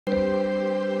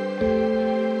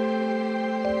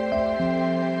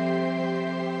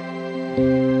Kurt,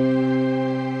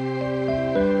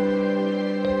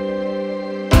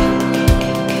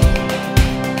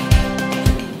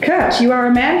 you are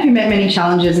a man who met many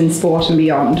challenges in sport and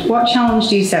beyond. What challenge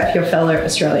do you set for your fellow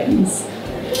Australians?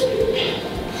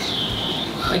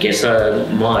 I guess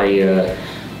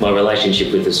my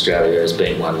relationship with Australia has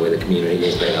been one where the community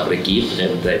has been able to give,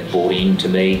 and they've bought into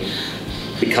me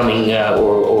becoming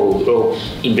or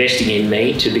investing in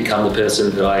me to become the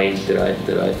person that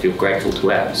I feel grateful to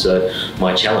have. So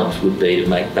my challenge would be to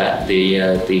make that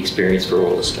the experience for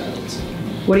all Australians.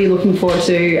 What are you looking forward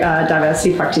to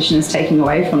diversity practitioners taking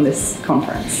away from this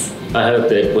conference? I hope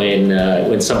that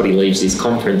when somebody leaves this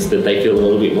conference, that they feel a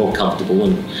little bit more comfortable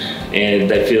and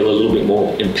they feel a little bit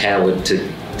more empowered to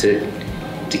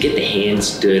get their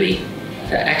hands dirty,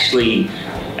 to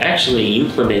actually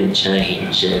implement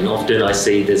change. And often I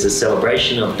see there's a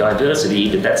celebration of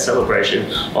diversity, but that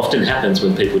celebration often happens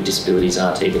when people with disabilities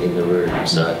aren't even in the room.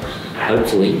 So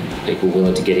hopefully people are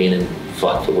willing to get in and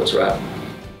fight for what's right.